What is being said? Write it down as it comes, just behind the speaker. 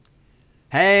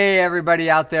Hey, everybody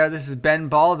out there. This is Ben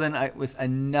Baldwin with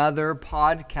another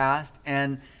podcast.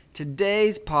 And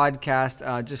today's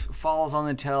podcast just follows on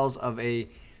the tails of a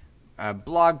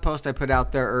blog post I put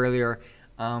out there earlier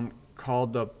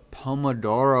called the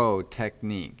Pomodoro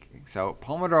technique. So,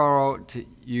 Pomodoro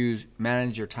to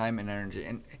manage your time and energy.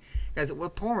 And guys,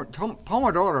 what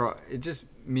Pomodoro, it just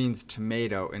means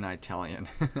tomato in Italian.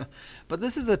 But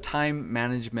this is a time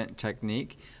management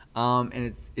technique. And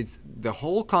it's the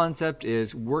whole concept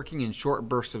is working in short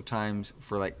bursts of times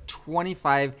for like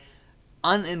 25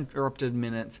 uninterrupted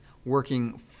minutes,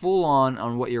 working full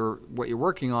on what you're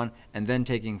working on, and then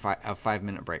taking a 5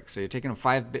 minute break. So you're taking a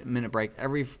 5 minute break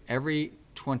every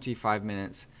 25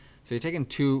 minutes. So you're taking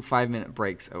 2 5 minute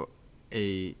breaks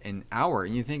an hour,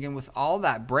 and you're thinking, with all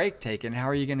that break taken, how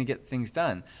are you going to get things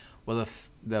done? Well,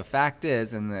 the fact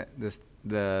is, and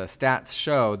the stats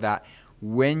show that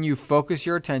when you focus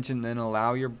your attention and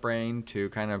allow your brain to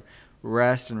kind of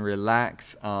rest and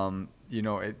relax,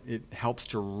 it helps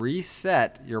to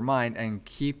reset your mind and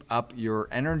keep up your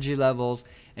energy levels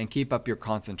and keep up your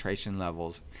concentration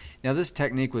levels. Now, this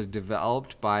technique was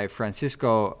developed by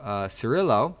Francisco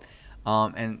Cirillo,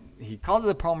 and he called it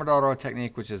the Pomodoro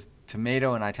technique, which is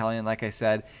tomato in Italian, like I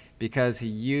said, because he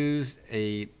used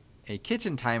a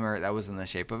kitchen timer that was in the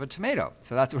shape of a tomato.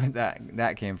 So that's where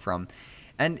that came from.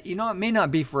 And it may not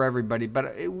be for everybody, but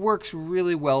it works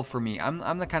really well for me.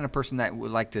 I'm the kind of person that would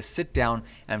like to sit down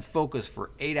and focus for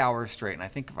 8 hours straight. And I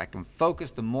think if I can focus,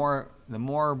 the more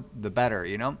the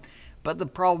better, But the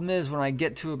problem is, when I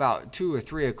get to about 2 or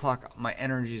 3 o'clock, my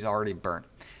energy is already burnt.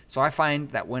 So I find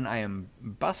that when I am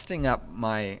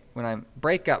when I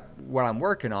break up what I'm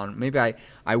working on, maybe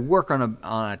I work on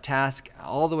a task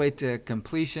all the way to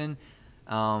completion.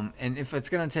 And if it's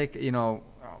going to take,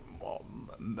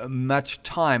 much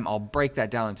time, I'll break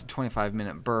that down into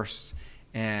 25-minute bursts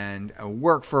and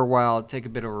work for a while, take a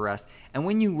bit of a rest. And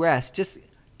when you rest,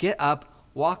 get up,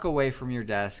 walk away from your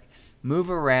desk, move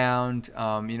around,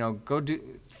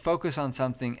 focus on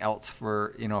something else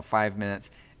for 5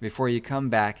 minutes before you come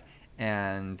back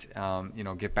and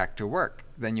get back to work.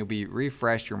 Then you'll be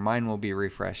refreshed, your mind will be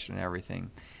refreshed and everything.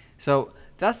 So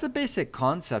that's the basic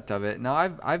concept of it. Now,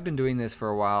 I've been doing this for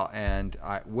a while, and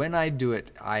when I do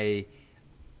it,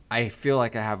 I feel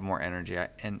like I have more energy.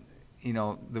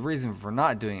 The reason for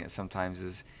not doing it sometimes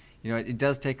is, it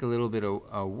does take a little bit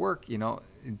of work.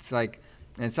 It's like,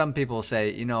 and some people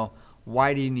say,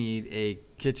 why do you need a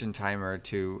kitchen timer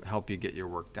to help you get your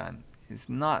work done? It's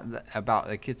not about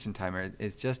the kitchen timer.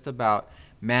 It's just about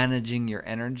managing your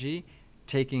energy,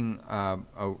 taking a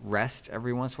rest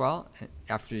every once in a while.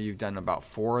 After you've done about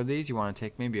 4 of these, you want to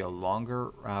take maybe a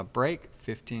longer break,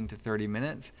 15 to 30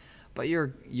 minutes. But you're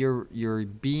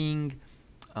being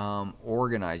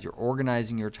organized. You're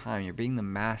organizing your time. You're being the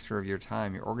master of your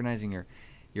time. You're organizing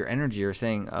your energy. You're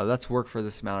saying, let's work for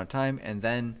this amount of time, and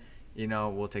then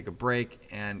we'll take a break,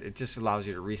 and it just allows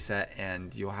you to reset,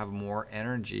 and you'll have more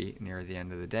energy near the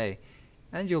end of the day,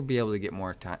 and you'll be able to get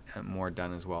more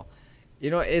done as well.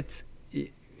 You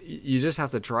just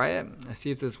have to try it,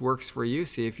 see if this works for you,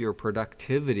 see if your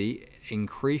productivity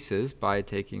increases by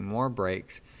taking more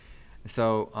breaks.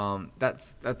 So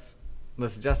that's the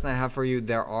suggestion I have for you.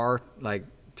 There are like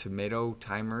tomato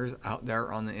timers out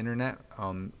there on the internet.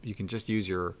 You can just use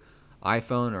your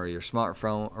iPhone or your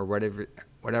smartphone or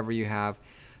whatever you have.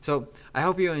 So I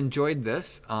hope you enjoyed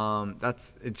this.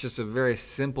 It's just a very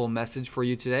simple message for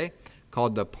you today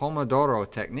called the Pomodoro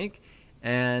technique.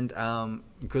 And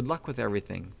good luck with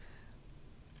everything.